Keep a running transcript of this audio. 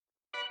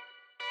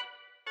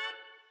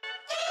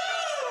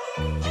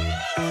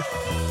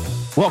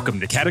Welcome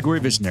to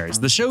Category Visionaries,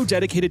 the show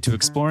dedicated to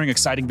exploring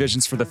exciting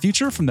visions for the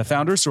future from the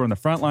founders who are on the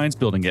front lines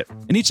building it.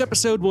 In each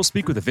episode, we'll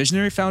speak with a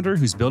visionary founder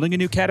who's building a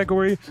new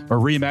category or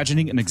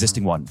reimagining an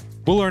existing one.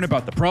 We'll learn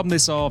about the problem they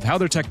solve, how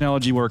their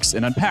technology works,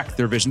 and unpack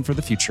their vision for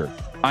the future.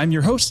 I'm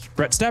your host,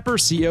 Brett Stapper,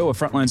 CEO of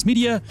Frontlines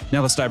Media.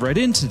 Now let's dive right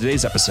into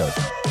today's episode.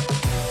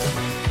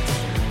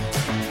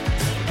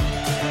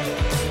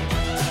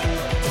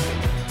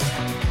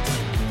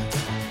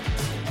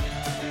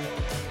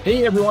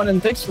 Hey everyone,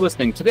 and thanks for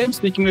listening. Today I'm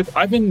speaking with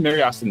Ivan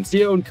Maryasin,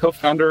 CEO and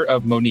co-founder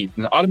of Monite,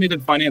 an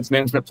automated finance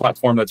management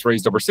platform that's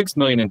raised over $6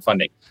 million in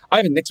funding.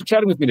 Ivan, thanks for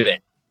chatting with me today.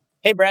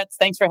 Hey Brett,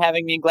 thanks for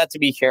having me. Glad to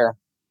be here.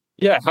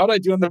 Yeah, how'd I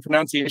do on the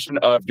pronunciation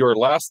of your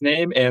last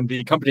name and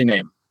the company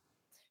name?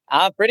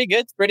 Pretty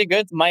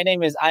good. My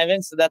name is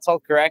Ivan, so that's all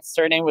correct.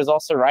 Surname was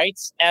also right.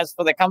 As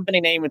for the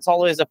company name, it's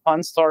always a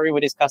fun story we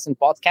discuss in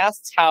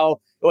podcasts, how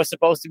it was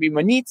supposed to be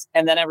Monite,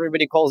 and then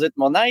everybody calls it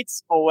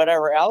Monite or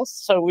whatever else.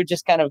 So we're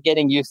just kind of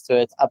getting used to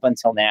it up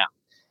until now.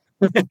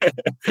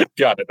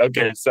 Got it.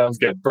 Okay, sounds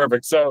good.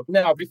 Perfect. So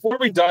now, before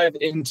we dive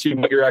into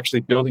what you're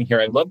actually building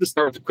here, I'd love to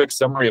start with a quick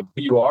summary of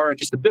who you are and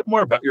just a bit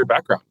more about your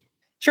background.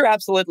 Sure,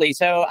 absolutely.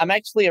 So I'm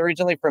actually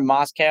originally from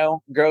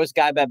Moscow, growth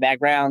guy by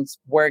background,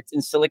 worked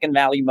in Silicon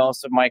Valley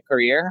most of my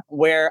career,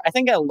 where I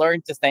think I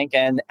learned to think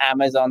in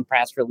Amazon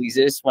press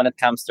releases when it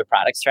comes to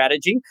product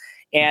strategy.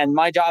 And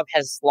my job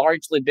has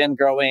largely been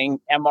growing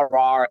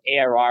MRR,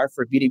 ARR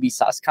for B2B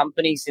SaaS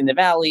companies in the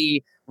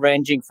Valley,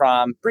 ranging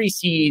from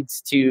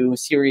pre-seeds to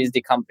Series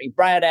D company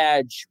Bright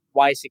Edge,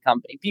 YC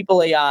company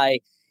People AI,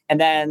 and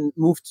then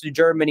moved to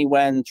Germany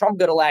when Trump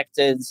got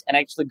elected and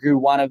actually grew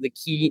one of the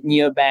key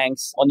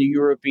neobanks on the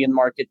European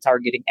market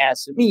targeting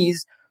SMEs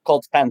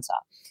called Penta.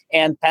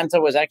 And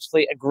Penta was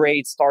actually a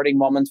great starting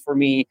moment for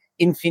me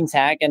in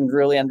fintech and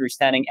really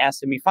understanding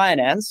SME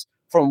finance,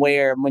 from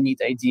where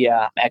Monite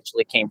idea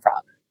actually came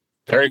from.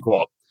 Very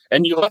cool.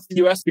 And you left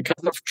the US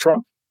because of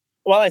Trump?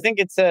 Well, I think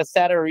it's a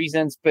set of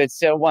reasons, but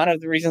so one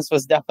of the reasons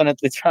was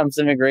definitely Trump's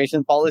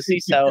immigration policy.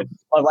 So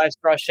my wife's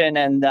Russian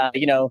and,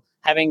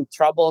 having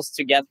troubles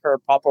to get her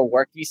proper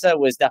work visa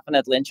was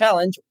definitely a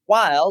challenge,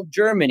 while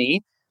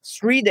Germany,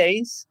 3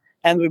 days,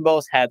 and we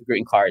both had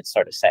green cards,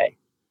 so to say.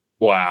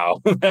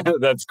 Wow,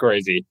 that's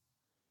crazy.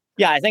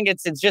 Yeah, I think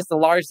it's just a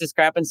large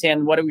discrepancy.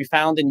 And what we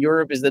found in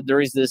Europe is that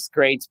there is this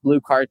great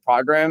blue card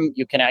program.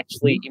 You can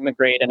actually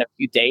immigrate in a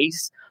few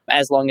days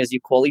as long as you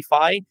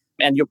qualify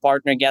and your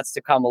partner gets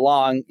to come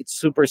along. It's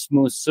super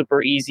smooth,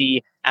 super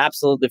easy,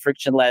 absolutely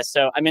frictionless.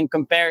 So,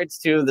 compared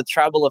to the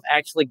trouble of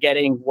actually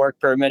getting work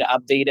permit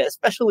updated,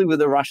 especially with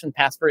the Russian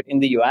passport in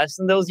the US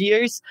in those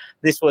years,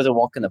 this was a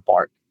walk in the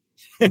park.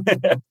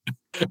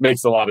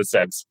 Makes a lot of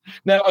sense.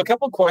 Now, a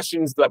couple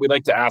questions that we'd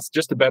like to ask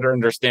just to better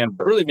understand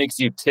what really makes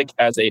you tick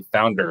as a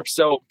founder.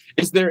 So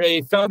is there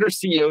a founder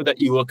CEO that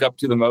you look up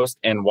to the most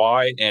and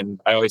why? And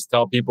I always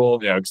tell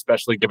people,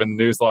 especially given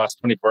the news the last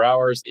 24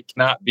 hours, it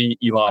cannot be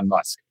Elon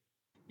Musk.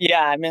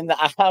 Yeah,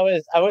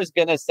 I was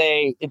going to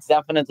say it's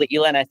definitely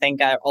Elon. I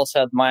think I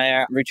also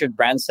admire Richard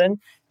Branson.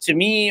 To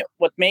me,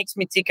 what makes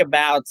me tick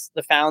about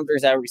the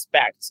founders I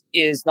respect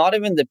is not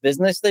even the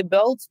business they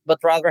built, but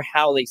rather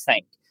how they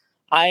think.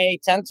 I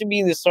tend to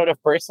be this sort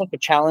of person who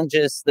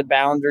challenges the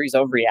boundaries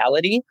of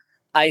reality.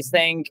 I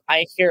think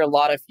I hear a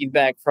lot of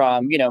feedback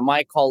from,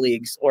 my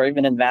colleagues or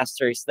even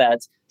investors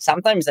that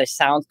sometimes I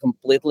sound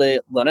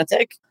completely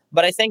lunatic,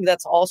 but I think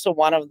that's also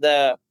one of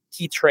the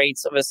key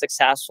traits of a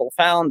successful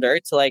founder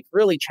to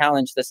really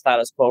challenge the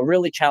status quo,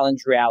 really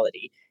challenge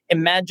reality.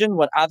 Imagine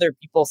what other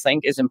people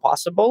think is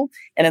impossible.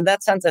 And in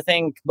that sense, I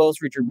think both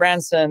Richard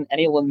Branson and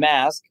Elon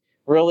Musk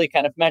really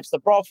kind of match the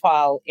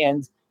profile.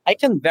 And I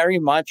can very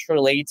much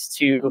relate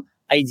to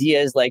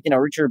ideas like,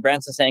 Richard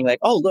Branson saying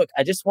oh, look,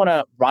 I just want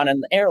to run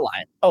an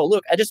airline. Oh,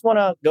 look, I just want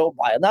to go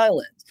buy an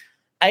island.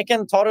 I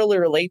can totally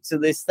relate to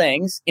these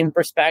things in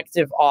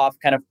perspective of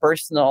kind of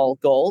personal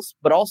goals,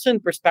 but also in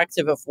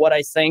perspective of what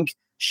I think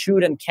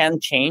should and can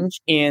change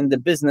in the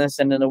business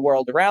and in the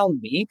world around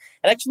me.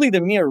 And actually,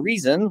 the mere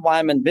reason why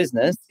I'm in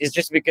business is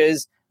just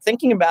because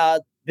thinking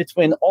about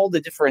between all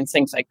the different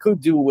things I could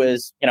do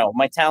with,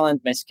 my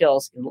talent, my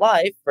skills in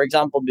life, for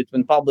example,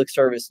 between public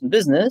service and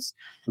business,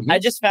 I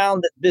just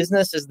found that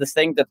business is the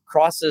thing that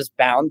crosses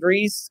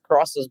boundaries,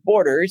 crosses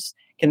borders,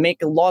 can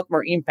make a lot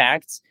more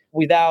impact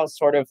without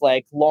sort of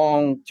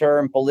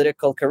long-term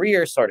political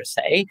career, so to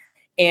say.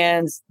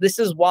 And this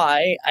is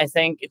why I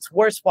think it's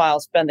worthwhile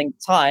spending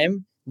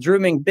time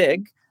dreaming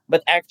big,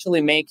 but actually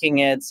making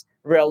it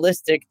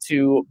realistic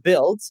to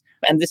build.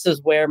 And this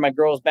is where my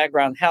growth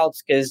background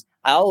helps, because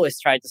I always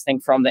try to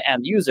think from the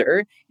end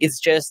user. It's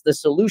just the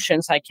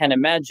solutions I can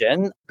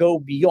imagine go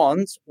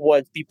beyond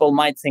what people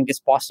might think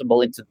is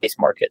possible in today's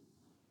market.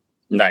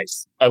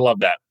 Nice. I love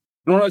that.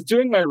 And when I was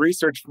doing my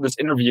research for this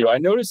interview, I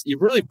noticed you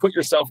really put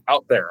yourself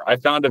out there. I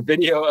found a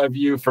video of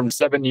you from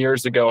 7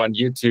 years ago on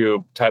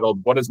YouTube titled,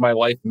 "What is my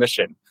life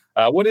mission?"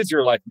 What is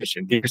your life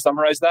mission? Can you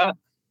summarize that?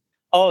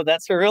 Oh,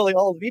 that's a really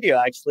old video,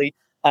 actually.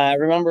 I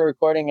remember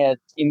recording it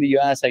in the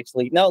US,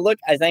 actually. No, look,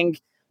 I think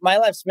my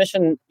life's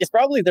mission is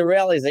probably the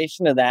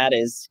realization of that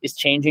is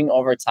changing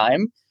over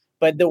time.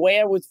 But the way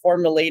I would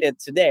formulate it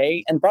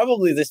today, and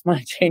probably this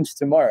might change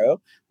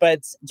tomorrow, but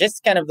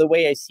just kind of the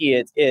way I see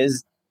it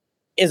is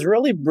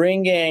really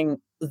bringing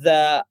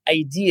the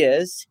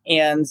ideas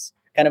and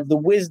kind of the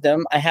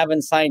wisdom I have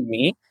inside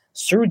me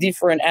through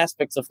different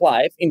aspects of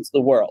life into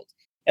the world.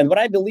 And what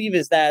I believe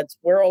is that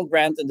we're all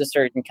granted a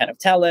certain kind of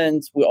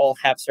talent. We all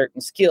have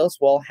certain skills.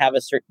 We all have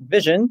a certain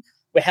vision.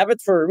 We have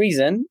it for a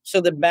reason.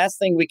 So the best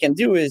thing we can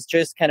do is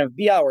just kind of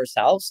be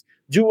ourselves,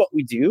 do what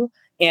we do,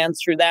 and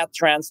through that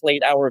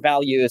translate our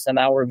values and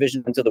our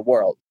vision into the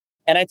world.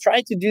 And I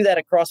try to do that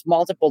across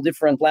multiple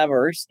different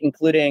levers,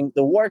 including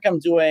the work I'm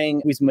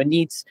doing with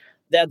Monite,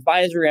 the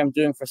advisory I'm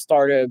doing for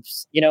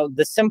startups,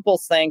 the simple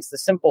things, the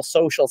simple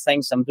social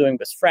things I'm doing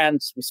with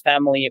friends, with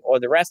family, or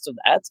the rest of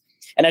that.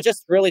 And I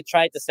just really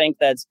try to think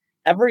that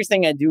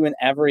everything I do in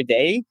every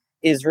day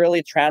is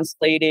really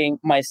translating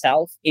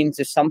myself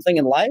into something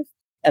in life.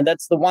 And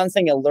that's the one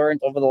thing I learned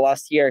over the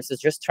last years is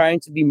just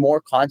trying to be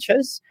more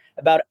conscious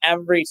about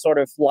every sort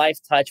of life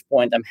touch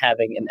point I'm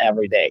having in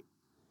every day.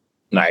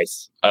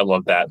 Nice. I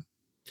love that.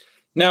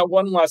 Now,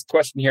 one last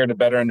question here to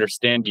better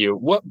understand you.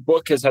 What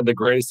book has had the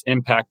greatest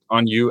impact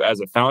on you as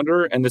a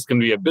founder? And this can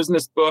be a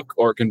business book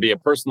or it can be a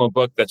personal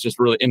book that's just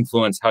really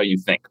influenced how you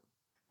think.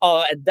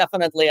 Oh,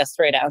 definitely a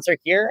straight answer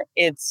here.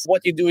 It's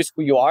What You Do Is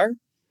Who You Are.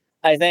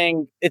 I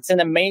think it's an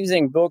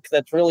amazing book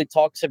that really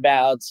talks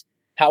about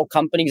how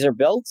companies are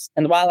built.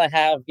 And while I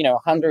have,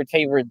 100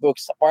 favorite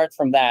books apart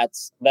from that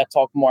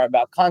talk more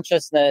about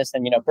consciousness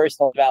and,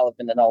 personal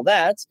development and all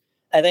that,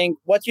 I think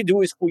What You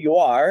Do Is Who You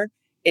Are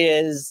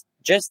is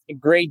just a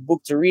great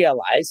book to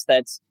realize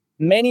that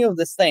many of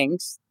the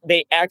things,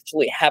 they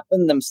actually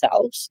happen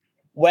themselves,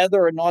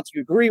 whether or not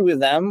you agree with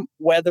them,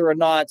 whether or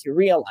not you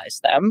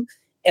realize them.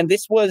 And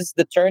this was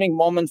the turning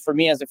moment for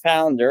me as a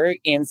founder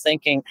in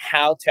thinking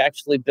how to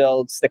actually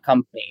build the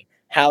company,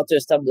 how to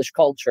establish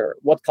culture,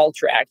 what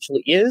culture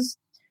actually is,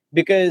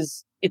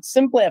 because it's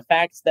simply a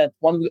fact that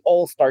when we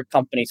all start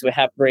companies, we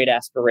have great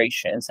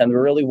aspirations and we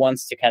really want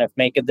to kind of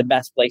make it the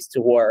best place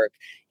to work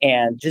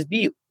and just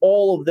be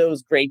all of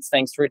those great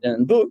things written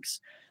in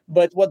books.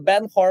 But what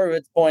Ben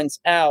Horowitz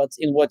points out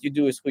in What You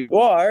Do Is Who You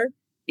Are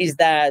is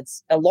that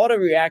a lot of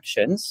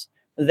reactions,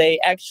 they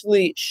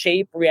actually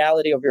shape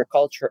reality of your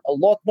culture a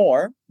lot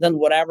more than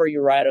whatever you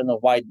write on a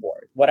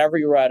whiteboard, whatever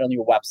you write on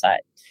your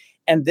website.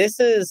 And this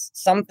is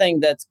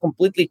something that's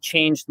completely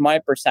changed my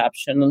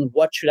perception on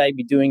what should I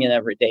be doing in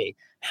every day.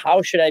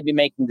 How should I be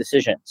making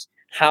decisions?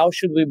 How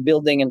should we be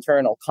building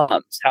internal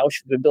comms? How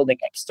should we be building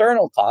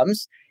external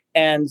comms?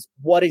 And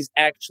what is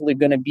actually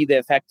going to be the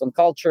effect on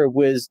culture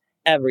with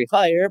every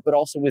hire, but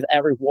also with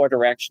every word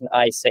or action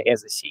I say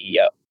as a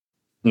CEO.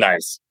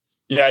 Nice.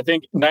 Yeah, I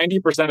think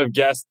 90% of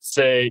guests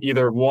say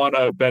either one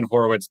of Ben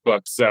Horowitz's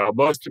books. So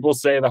most people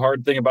say The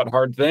Hard Thing About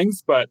Hard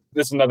Things, but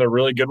this is another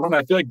really good one.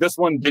 I feel like this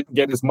one didn't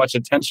get as much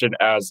attention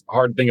as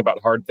Hard Thing About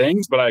Hard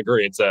Things, but I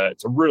agree. It's a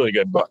really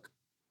good book.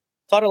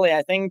 Totally.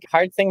 I think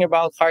Hard Thing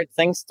About Hard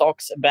Things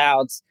talks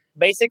about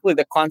basically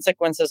the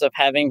consequences of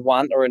having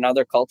one or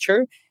another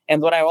culture.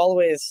 And what I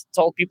always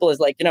told people is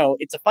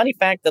it's a funny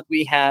fact that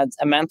we had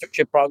a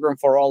mentorship program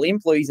for all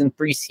employees in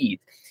pre-seed.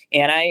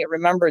 And I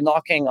remember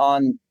knocking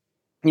on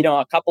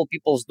a couple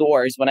people's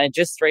doors when I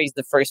just raised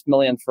the first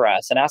million for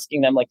us and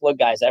asking them look,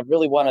 guys, I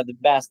really wanted the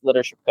best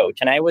leadership coach.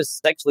 And I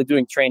was actually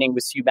doing training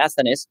with Sue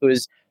Bethany, who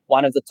is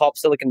one of the top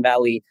Silicon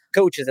Valley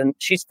coaches. And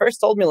she first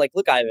told me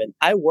look, Ivan,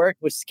 I work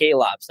with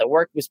scale ups. I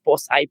work with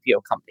post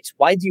IPO companies.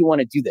 Why do you want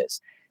to do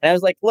this? And I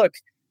was like, look,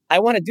 I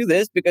want to do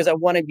this because I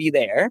want to be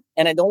there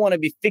and I don't want to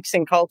be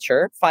fixing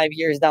culture 5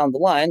 years down the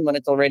line when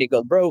it's already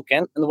got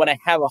broken and when I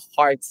have a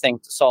hard thing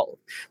to solve.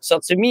 So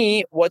to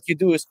me, What You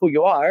Do Is Who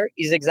You Are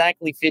is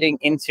exactly fitting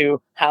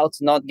into how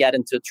to not get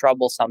into a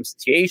troublesome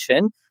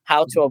situation,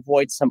 how to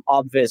avoid some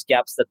obvious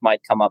gaps that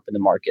might come up in the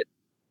market.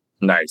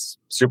 Nice.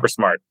 Super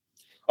smart.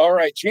 All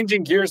right.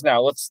 Changing gears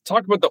now. Let's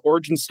talk about the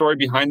origin story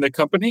behind the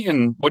company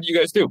and what do you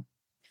guys do?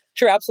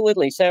 Sure,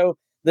 absolutely. So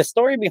the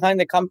story behind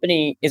the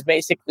company is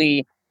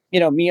basically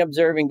me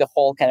observing the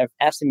whole kind of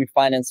SME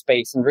finance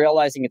space and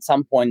realizing at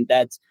some point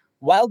that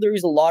while there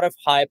is a lot of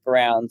hype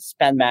around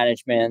spend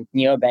management,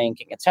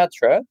 neobanking,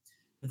 etc.,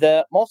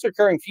 the most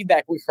recurring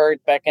feedback we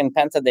heard back in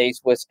Penta days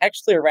was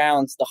actually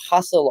around the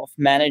hustle of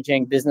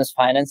managing business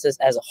finances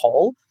as a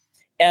whole.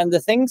 And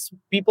the things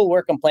people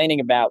were complaining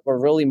about were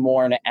really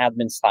more on the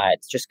admin side,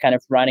 just kind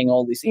of running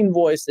all these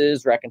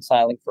invoices,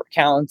 reconciling for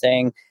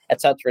accounting,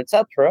 etc.,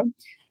 etc.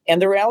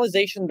 And the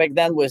realization back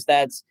then was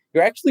that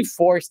you're actually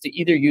forced to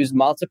either use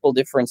multiple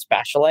different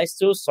specialized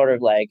tools, sort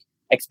of like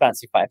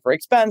Expensify for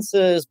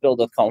expenses,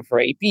 Bill.com for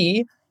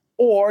AP,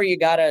 or you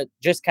got to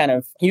just kind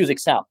of use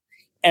Excel.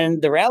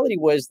 And the reality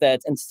was that,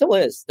 and still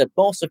is, that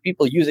most of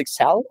people use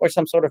Excel or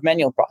some sort of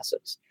manual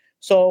process.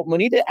 So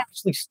Monite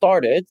actually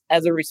started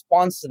as a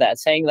response to that,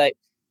 saying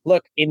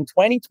look, in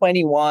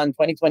 2021,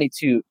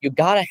 2022, you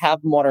got to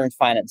have modern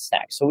finance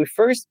stack. So we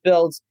first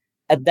built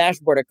a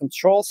dashboard, a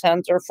control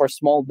center for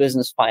small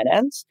business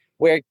finance,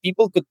 where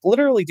people could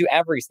literally do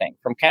everything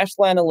from cash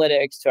flow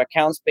analytics to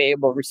accounts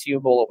payable,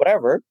 receivable, or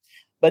whatever.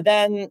 But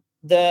then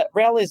the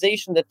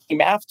realization that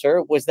came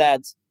after was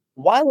that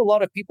while a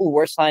lot of people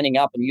were signing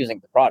up and using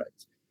the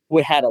product,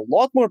 we had a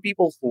lot more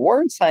people who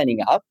weren't signing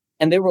up.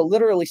 And they were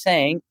literally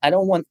saying, I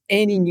don't want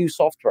any new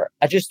software.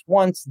 I just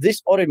want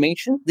this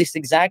automation, this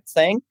exact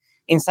thing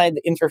inside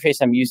the interface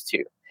I'm used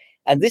to.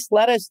 And this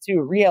led us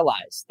to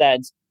realize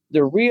that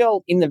the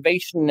real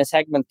innovation in a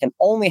segment can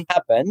only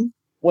happen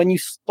when you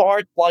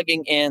start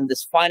plugging in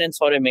this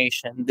finance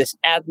automation, this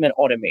admin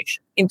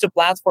automation into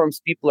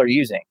platforms people are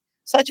using,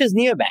 such as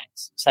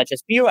neobanks, such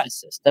as POS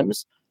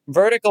systems,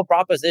 vertical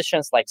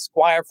propositions like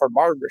Squire for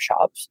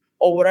barbershops,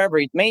 or whatever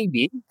it may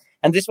be.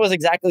 And this was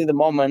exactly the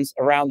moment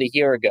around a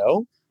year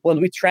ago when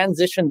we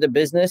transitioned the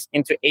business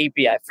into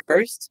API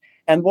first.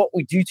 And what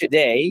we do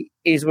today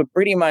is we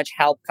pretty much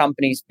help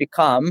companies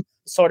become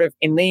sort of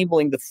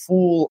enabling the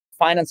full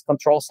finance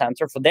control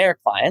center for their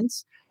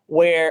clients,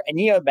 where a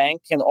neobank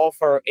can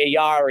offer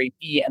AR,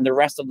 AP, and the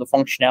rest of the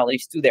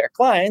functionalities to their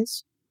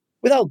clients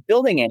without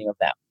building any of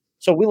them.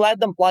 So we let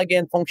them plug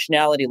in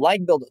functionality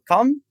like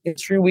Bill.com in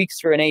 3 weeks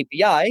through an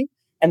API,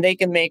 and they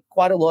can make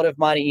quite a lot of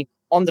money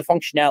on the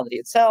functionality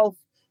itself,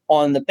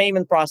 on the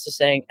payment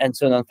processing, and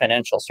soon on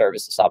financial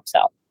services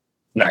upsell.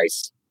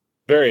 Nice.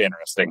 Very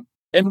interesting.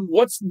 And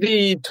what's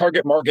the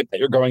target market that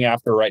you're going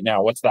after right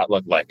now? What's that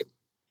look like?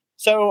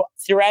 So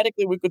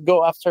theoretically, we could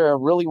go after a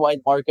really wide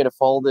market of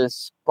all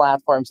these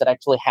platforms that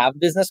actually have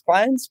business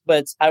clients.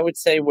 But I would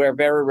say we're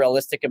very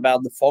realistic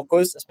about the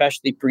focus,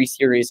 especially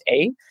pre-Series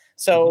A.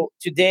 So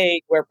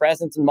today, we're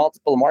present in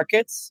multiple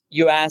markets,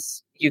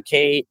 US, UK,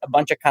 a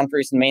bunch of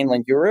countries in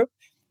mainland Europe.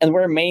 And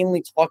we're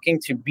mainly talking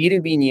to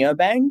B2B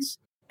neobanks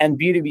and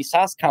B2B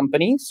SaaS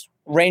companies,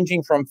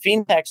 ranging from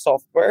fintech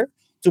software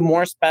to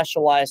more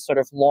specialized sort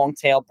of long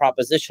tail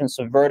propositions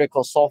of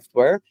vertical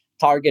software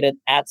targeted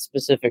at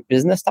specific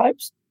business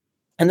types.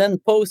 And then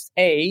post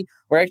A,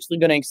 we're actually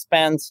going to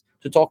expand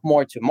to talk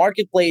more to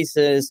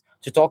marketplaces,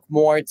 to talk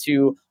more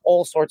to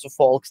all sorts of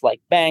folks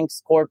like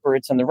banks,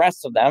 corporates, and the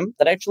rest of them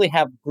that actually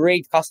have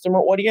great customer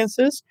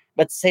audiences,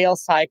 but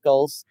sales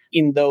cycles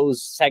in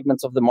those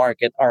segments of the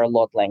market are a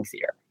lot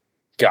lengthier.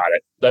 Got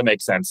it. That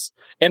makes sense.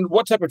 And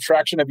what type of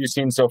traction have you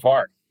seen so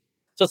far?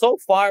 So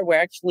far, we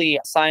actually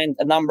signed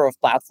a number of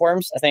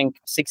platforms, I think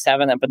 6,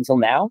 7 up until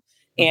now.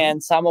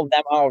 And some of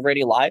them are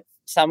already live.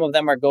 Some of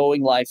them are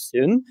going live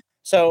soon.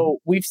 So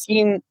we've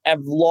seen a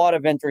lot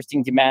of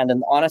interesting demand.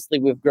 And honestly,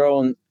 we've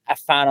grown a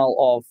funnel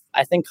of,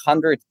 I think,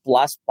 100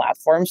 plus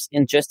platforms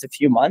in just a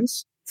few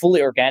months,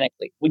 fully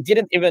organically. We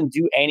didn't even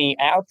do any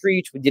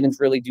outreach. We didn't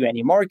really do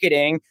any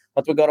marketing,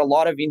 but we got a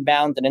lot of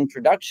inbound and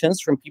introductions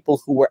from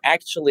people who were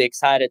actually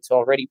excited to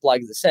already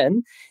plug this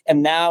in.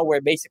 And now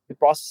we're basically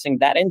processing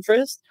that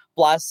interest.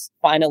 Plus,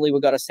 finally,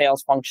 we got a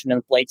sales function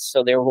in place.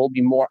 So there will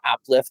be more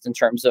uplift in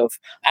terms of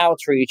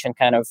outreach and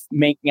kind of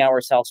making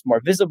ourselves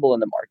more visible in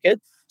the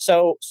market.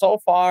 So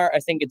far, I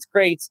think it's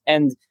great.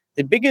 And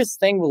the biggest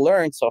thing we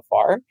learned so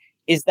far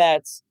is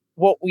that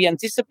what we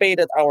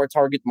anticipated our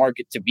target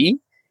market to be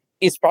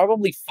is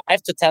probably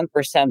 5 to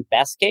 10%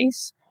 best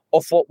case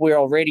of what we're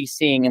already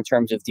seeing in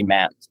terms of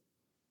demand.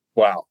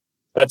 Wow.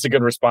 That's a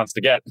good response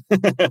to get.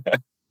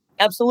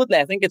 Absolutely.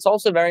 I think it's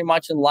also very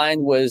much in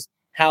line with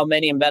how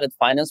many embedded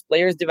finance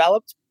players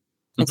developed.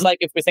 It's like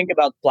if we think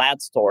about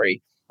Plaid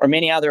Story or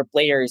many other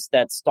players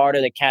that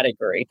started a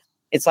category,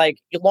 it's like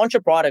you launch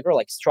a product or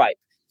like Stripe.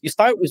 You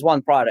start with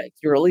one product,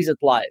 you release it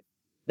live.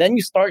 Then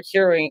you start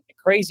hearing a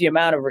crazy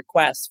amount of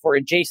requests for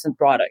adjacent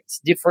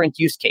products, different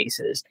use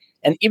cases.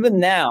 And even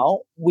now,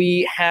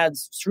 we had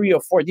 3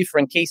 or 4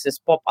 different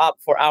cases pop up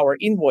for our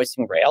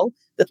invoicing rail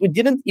that we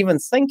didn't even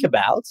think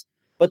about.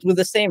 But with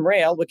the same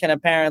rail, we can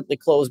apparently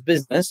close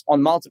business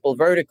on multiple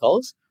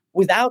verticals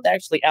without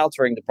actually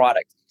altering the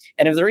product.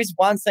 And if there is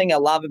one thing I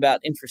love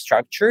about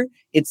infrastructure,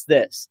 it's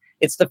this.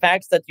 It's the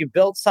fact that you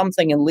build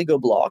something in Lego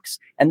blocks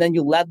and then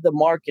you let the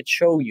market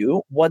show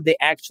you what they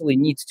actually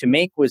need to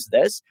make with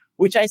this,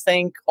 which I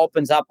think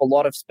opens up a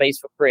lot of space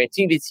for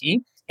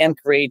creativity and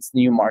creates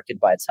the new market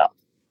by itself.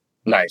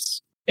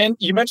 Nice. And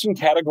you mentioned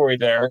category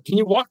there. Can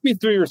you walk me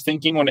through your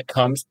thinking when it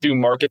comes to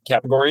market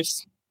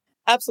categories?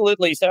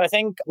 Absolutely. So I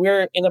think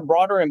we're in a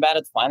broader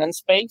embedded finance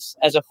space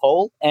as a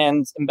whole,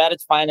 and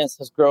embedded finance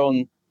has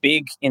grown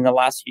big in the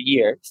last few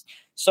years.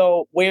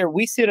 So where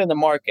we sit in the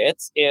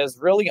market is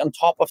really on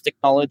top of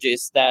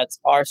technologies that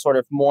are sort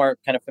of more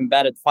kind of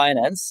embedded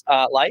finance,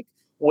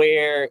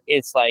 where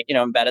it's like,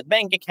 embedded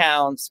bank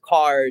accounts,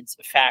 cards,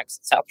 effects,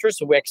 etc.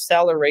 So we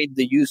accelerate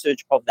the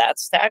usage of that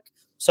stack.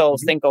 So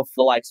think of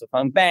the likes of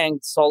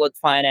Unbanked, Solid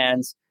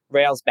Finance,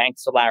 Rails Bank,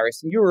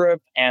 Solaris in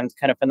Europe, and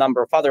kind of a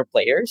number of other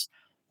players.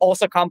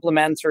 Also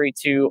complementary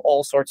to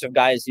all sorts of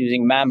guys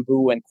using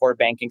Mambu and core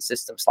banking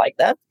systems like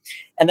that.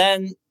 And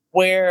then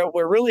where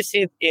we really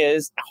see it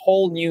is a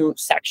whole new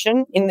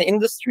section in the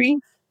industry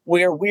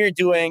where we're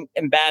doing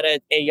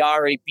embedded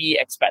AR/AP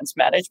expense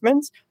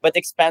management, but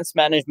expense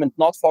management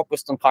not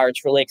focused on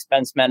cards, really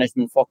expense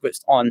management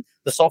focused on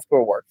the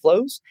software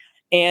workflows.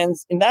 And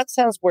in that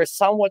sense, we're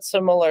somewhat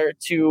similar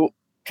to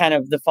kind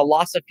of the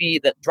philosophy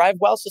that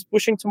DriveWells is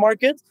pushing to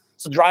market.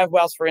 So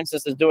DriveWells, for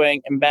instance, is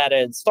doing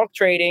embedded stock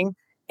trading,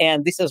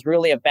 and this is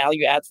really a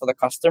value add for the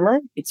customer.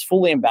 It's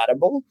fully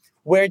embeddable.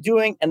 We're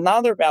doing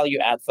another value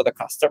add for the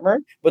customer,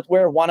 but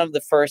we're one of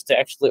the first to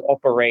actually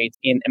operate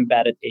in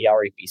embedded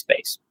ARAP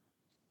space.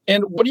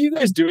 And what are you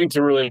guys doing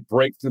to really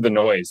break through the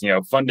noise?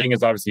 Funding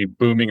is obviously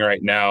booming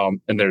right now,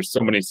 and there's so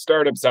many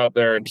startups out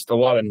there and just a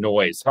lot of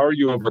noise. How are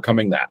you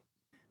overcoming that?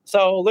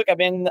 So look,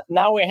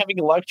 now we're having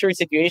a luxury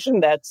situation.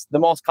 That's the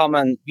most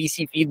common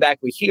VC feedback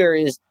we hear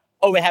is,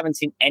 oh, we haven't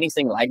seen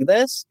anything like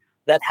this.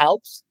 That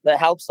helps. That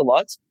helps a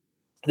lot.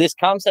 This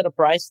comes at a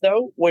price,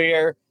 though,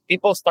 where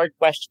people start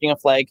questioning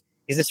of like,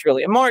 is this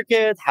really a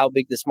market? How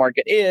big this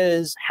market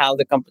is? How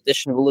the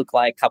competition will look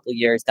like a couple of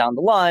years down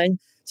the line?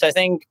 So I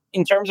think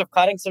in terms of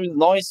cutting through the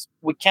noise,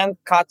 we can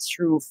cut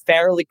through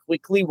fairly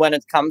quickly when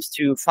it comes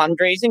to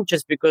fundraising,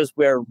 just because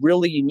we're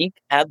really unique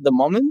at the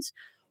moment.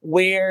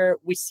 Where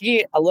we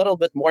see a little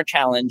bit more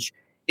challenge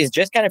is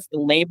just kind of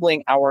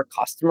enabling our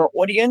customer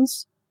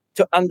audience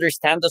to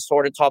understand the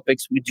sort of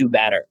topics we do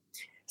better.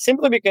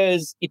 Simply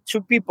because it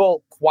took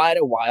people quite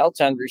a while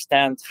to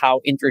understand how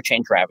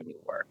interchange revenue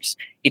works.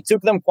 It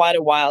took them quite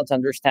a while to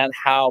understand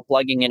how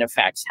plugging in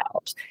effects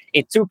helps.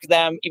 It took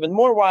them even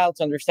more while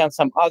to understand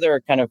some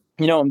other kind of,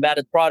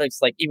 embedded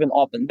products like even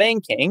open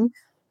banking.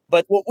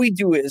 But what we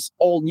do is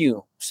all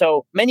new.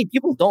 So many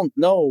people don't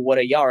know what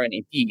a YAR and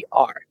AP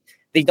are.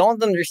 They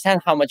don't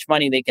understand how much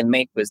money they can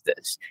make with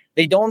this.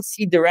 They don't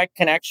see direct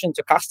connection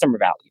to customer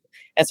value.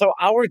 And so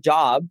our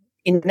job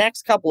in the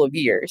next couple of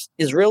years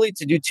is really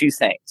to do two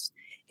things.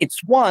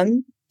 It's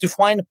one, to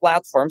find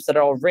platforms that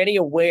are already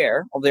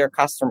aware of their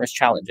customers'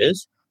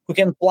 challenges, who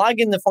can plug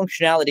in the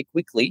functionality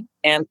quickly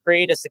and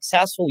create a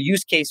successful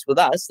use case with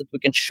us that we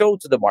can show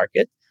to the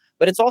market.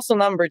 But it's also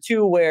number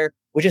two, where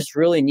we just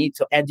really need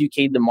to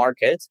educate the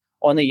market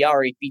on the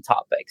ERP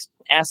topics,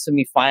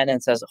 SME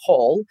finance as a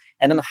whole,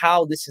 and on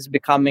how this is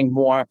becoming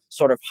more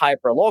sort of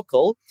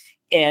hyper-local.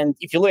 And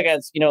if you look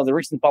at, the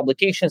recent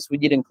publications we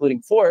did,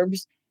 including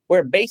Forbes,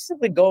 we're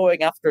basically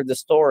going after the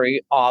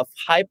story of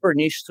hyper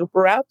niche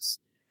super apps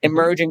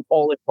emerging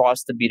all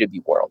across the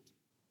B2B world.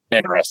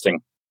 Interesting.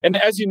 And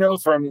as you know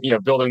from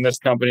building this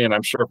company, and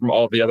I'm sure from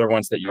all the other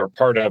ones that you're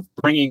part of,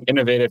 bringing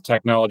innovative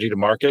technology to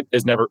market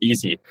is never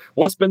easy.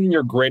 What's been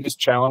your greatest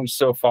challenge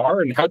so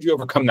far, and how do you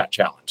overcome that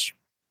challenge?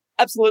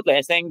 Absolutely.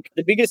 I think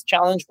the biggest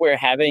challenge we're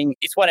having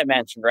is what I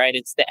mentioned, right?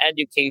 It's the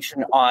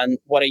education on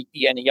what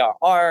AP and ER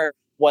are,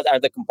 what are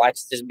the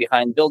complexities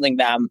behind building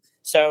them.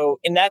 So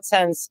in that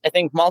sense, I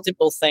think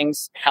multiple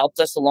things helped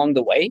us along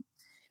the way.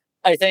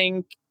 I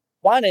think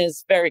one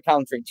is very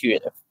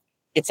counterintuitive.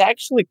 It's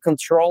actually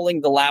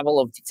controlling the level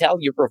of detail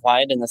you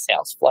provide in the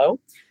sales flow.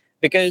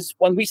 Because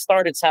when we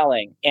started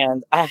selling,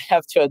 and I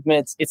have to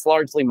admit, it's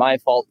largely my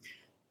fault,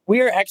 we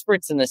are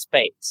experts in this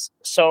space.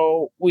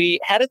 So we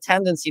had a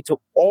tendency to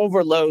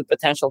overload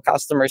potential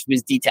customers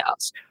with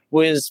details,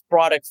 with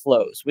product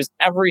flows, with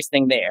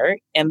everything there.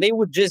 And they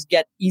would just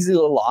get easily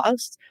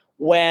lost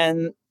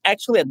when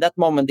actually at that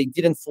moment, they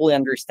didn't fully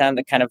understand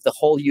the kind of the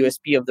whole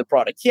USP of the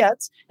product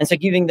yet. And so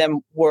giving them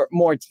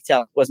more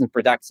detail wasn't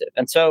productive.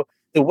 And so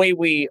the way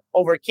we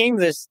overcame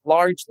this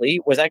largely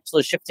was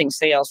actually shifting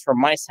sales from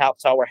myself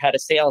to our head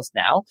of sales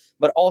now,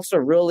 but also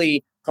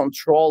really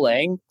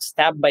controlling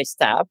step by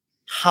step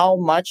how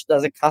much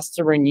does a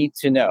customer need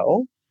to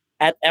know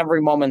at every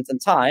moment in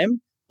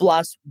time,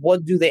 plus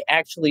what do they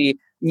actually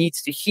need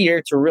to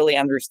hear to really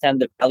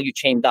understand the value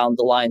chain down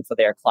the line for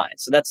their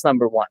clients. So that's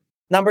number one.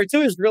 Number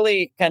two is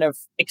really kind of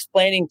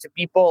explaining to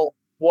people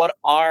what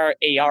are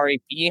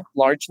ARAP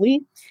largely.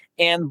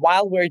 And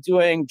while we're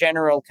doing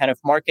general kind of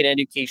market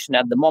education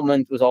at the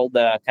moment with all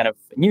the kind of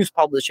news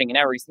publishing and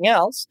everything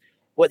else,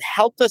 what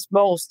helped us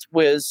most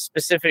with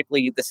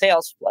specifically the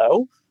sales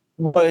flow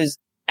was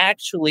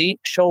actually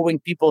showing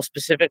people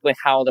specifically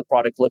how the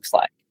product looks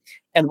like.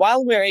 And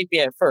while we're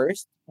API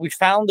first, we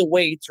found a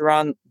way to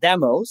run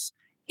demos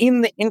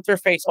in the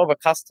interface of a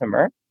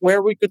customer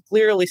where we could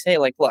clearly say,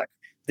 like, look,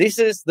 this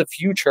is the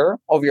future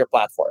of your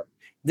platform.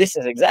 This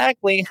is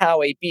exactly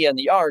how AP and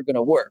ER are going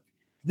to work.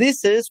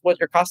 This is what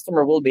your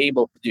customer will be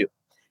able to do.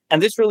 And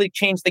this really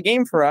changed the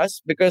game for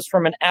us because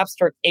from an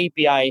abstract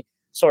API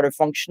sort of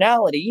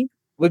functionality,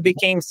 we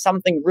became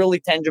something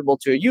really tangible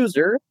to a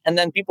user. And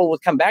then people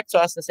would come back to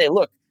us and say,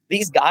 look,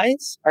 these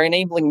guys are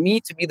enabling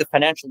me to be the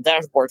financial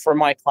dashboard for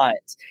my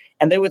clients.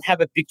 And they would have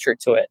a picture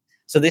to it.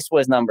 So this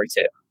was number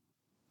two.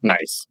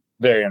 Nice.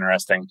 Very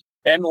interesting.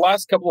 And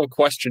last couple of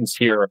questions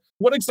here.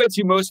 What excites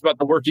you most about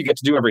the work you get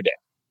to do every day?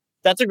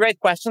 That's a great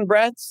question,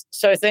 Brett.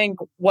 So I think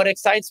what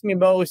excites me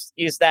most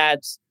is that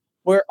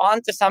we're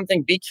onto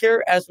something big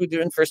here as we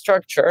do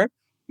infrastructure,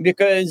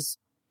 because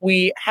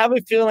we have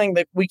a feeling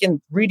that we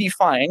can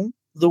redefine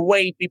the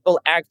way people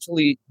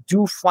actually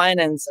do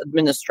finance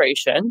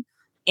administration.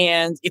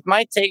 And it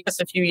might take us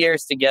a few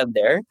years to get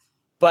there,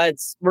 but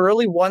we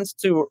really want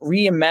to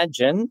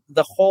reimagine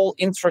the whole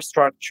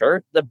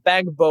infrastructure, the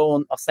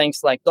backbone of things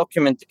like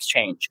document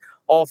exchange,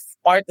 of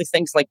partly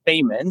things like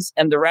payments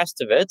and the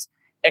rest of it,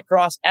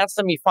 across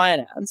SME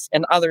finance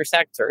and other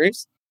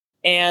sectors.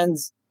 And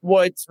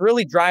what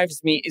really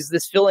drives me is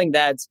this feeling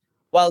that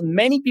while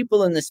many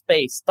people in the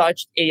space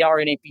touched AR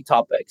and AP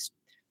topics,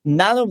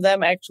 none of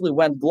them actually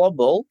went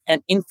global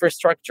and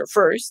infrastructure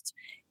first.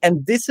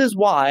 And this is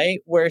why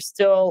we're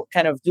still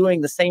kind of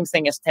doing the same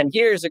thing as 10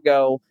 years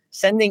ago,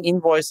 sending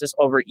invoices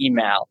over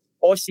email,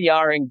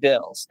 OCRing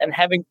bills, and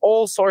having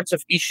all sorts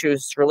of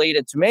issues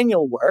related to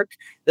manual work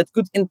that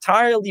could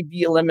entirely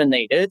be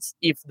eliminated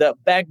if the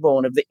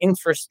backbone of the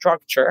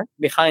infrastructure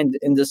behind the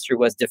industry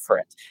was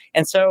different.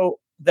 And so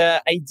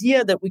the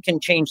idea that we can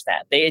change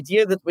that, the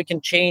idea that we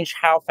can change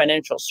how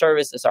financial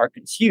services are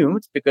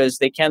consumed, because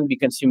they can be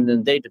consumed in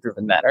a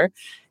data-driven manner,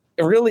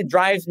 it really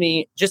drives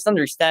me just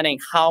understanding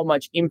how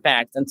much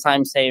impact and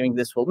time saving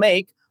this will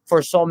make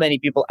for so many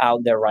people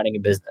out there running a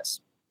business.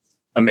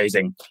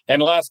 Amazing.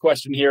 And last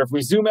question here. If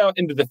we zoom out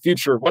into the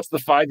future, what's the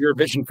 5-year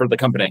vision for the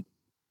company?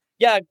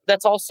 Yeah,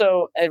 that's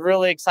also a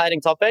really exciting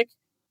topic.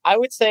 I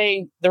would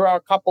say there are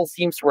a couple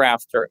themes we're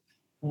after.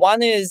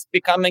 One is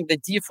becoming the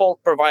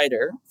default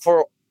provider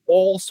for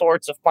all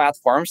sorts of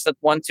platforms that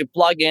want to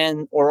plug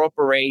in or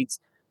operate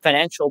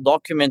financial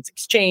document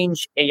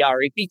exchange,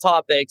 AR/AP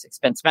topics,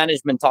 expense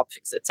management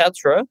topics,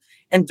 etc.,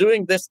 and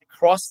doing this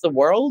across the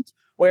world,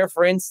 where,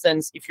 for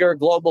instance, if you're a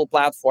global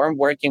platform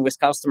working with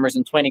customers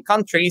in 20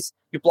 countries,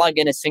 you plug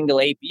in a single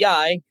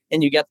API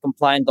and you get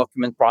compliant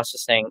document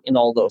processing in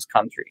all those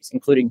countries,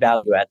 including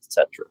value add,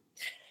 etc.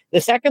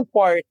 The second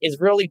part is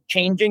really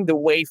changing the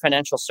way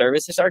financial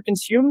services are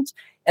consumed.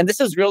 And this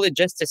is really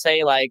just to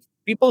say, like,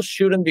 people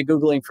shouldn't be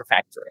Googling for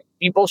factoring.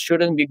 People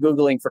shouldn't be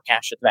Googling for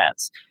cash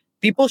advance.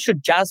 People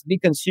should just be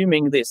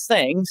consuming these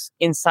things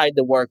inside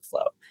the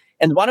workflow.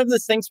 And one of the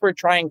things we're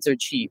trying to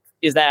achieve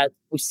is that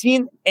we've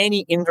seen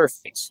any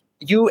interface.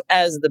 You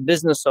as the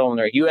business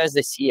owner, you as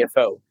the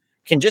CFO,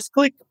 can just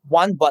click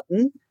one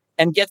button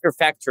and get your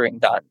factoring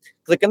done.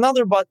 Click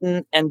another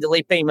button and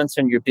delay payments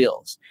on your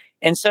bills.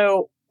 And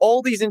so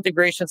all these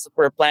integrations that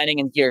we're planning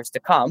in years to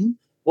come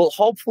will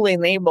hopefully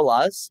enable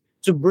us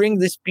to bring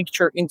this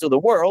picture into the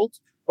world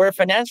where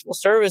financial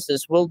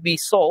services will be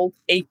sold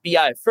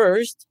API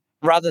first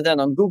rather than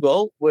on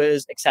Google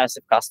with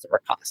excessive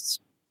customer costs.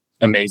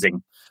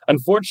 Amazing.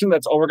 Unfortunately,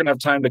 that's all we're going to have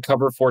time to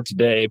cover for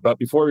today. But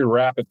before we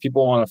wrap, if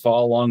people want to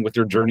follow along with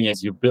your journey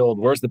as you build,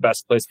 where's the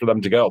best place for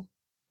them to go?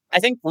 I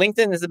think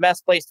LinkedIn is the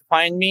best place to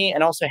find me,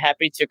 and also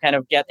happy to kind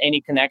of get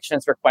any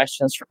connections or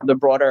questions from the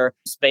broader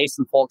space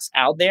and folks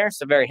out there.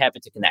 So very happy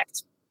to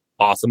connect.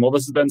 Awesome. Well,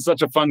 this has been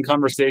such a fun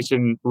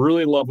conversation.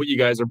 Really love what you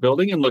guys are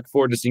building and look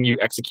forward to seeing you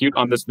execute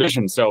on this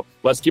vision. So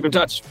let's keep in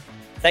touch.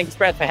 Thanks,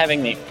 Brett, for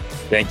having me.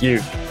 Thank you.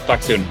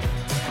 Talk soon.